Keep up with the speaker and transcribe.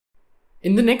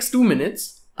In the next 2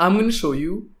 minutes, I'm going to show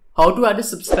you how to add a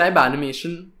subscribe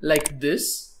animation like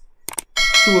this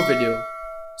to a video.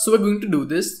 So we're going to do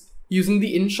this using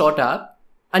the InShot app,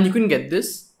 and you can get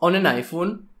this on an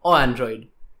iPhone or Android.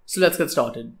 So let's get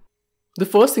started. The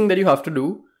first thing that you have to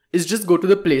do is just go to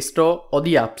the Play Store or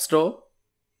the App Store,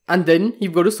 and then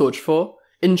you've got to search for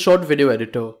InShot Video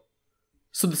Editor.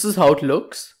 So this is how it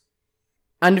looks.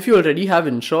 And if you already have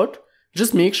InShot,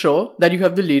 just make sure that you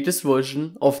have the latest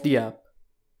version of the app.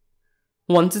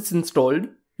 Once it's installed,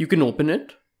 you can open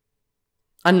it.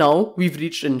 And now we've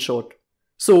reached InShot.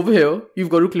 So over here, you've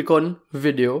got to click on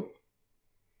Video.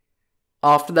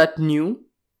 After that, New.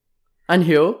 And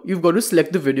here, you've got to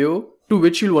select the video to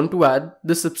which you'll want to add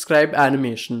the subscribe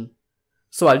animation.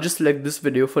 So I'll just select this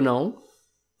video for now.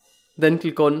 Then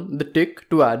click on the tick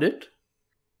to add it.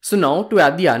 So now to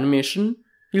add the animation,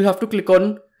 you'll have to click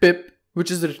on Pip, which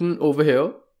is written over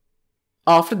here.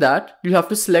 After that, you'll have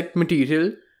to select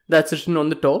material that's written on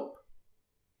the top.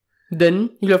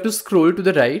 Then you'll have to scroll to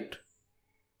the right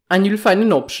and you'll find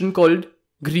an option called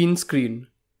green screen.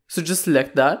 So just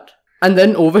select that. And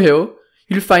then over here,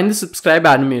 you'll find the subscribe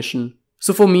animation.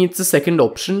 So for me, it's the second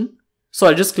option. So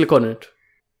I'll just click on it.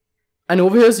 And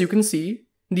over here, as you can see,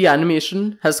 the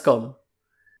animation has come.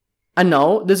 And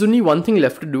now there's only one thing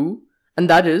left to do, and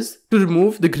that is to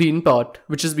remove the green part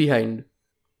which is behind.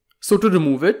 So to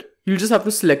remove it, you'll just have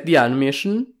to select the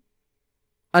animation,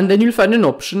 and then you'll find an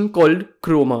option called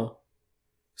chroma.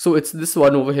 So it's this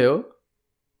one over here.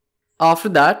 After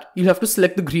that, you'll have to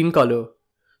select the green color.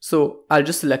 So I'll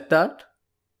just select that.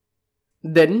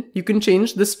 Then you can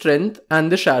change the strength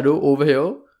and the shadow over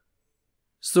here.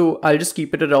 So I'll just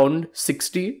keep it around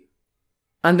 60,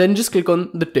 and then just click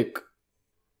on the tick.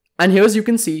 And here, as you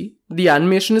can see, the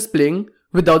animation is playing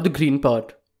without the green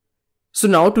part. So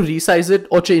now to resize it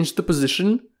or change the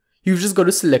position, you've just got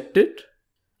to select it.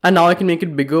 And now I can make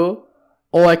it bigger,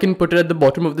 or I can put it at the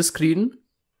bottom of the screen.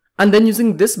 And then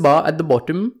using this bar at the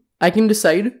bottom, I can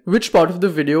decide which part of the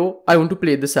video I want to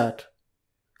play this at.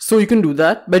 So you can do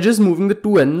that by just moving the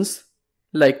two ends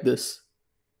like this.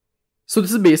 So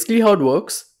this is basically how it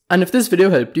works. And if this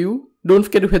video helped you, don't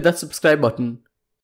forget to hit that subscribe button.